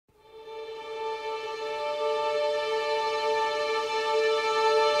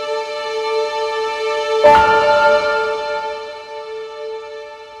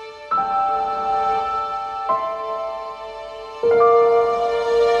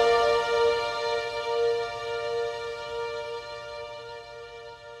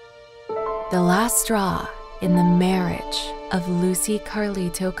The last straw in the marriage of Luci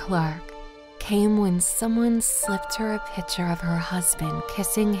Carlito Clark came when someone slipped her a picture of her husband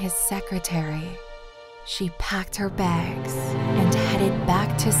kissing his secretary. She packed her bags and headed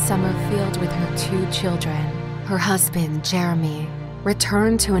back to Summerfield with her 2 children. Her husband, Jeremy,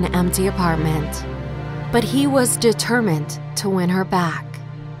 returned to an empty apartment, but he was determined to win her back.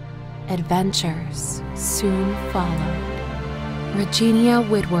 Adventures soon followed. Regenia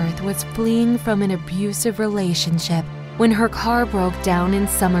Whitworth was fleeing from an abusive relationship when her car broke down in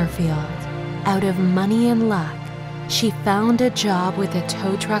Summerfield. Out of money and luck, she found a job with a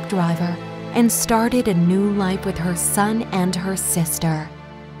tow truck driver and started a new life with her son and her sister.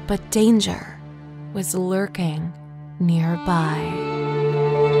 But danger was lurking nearby.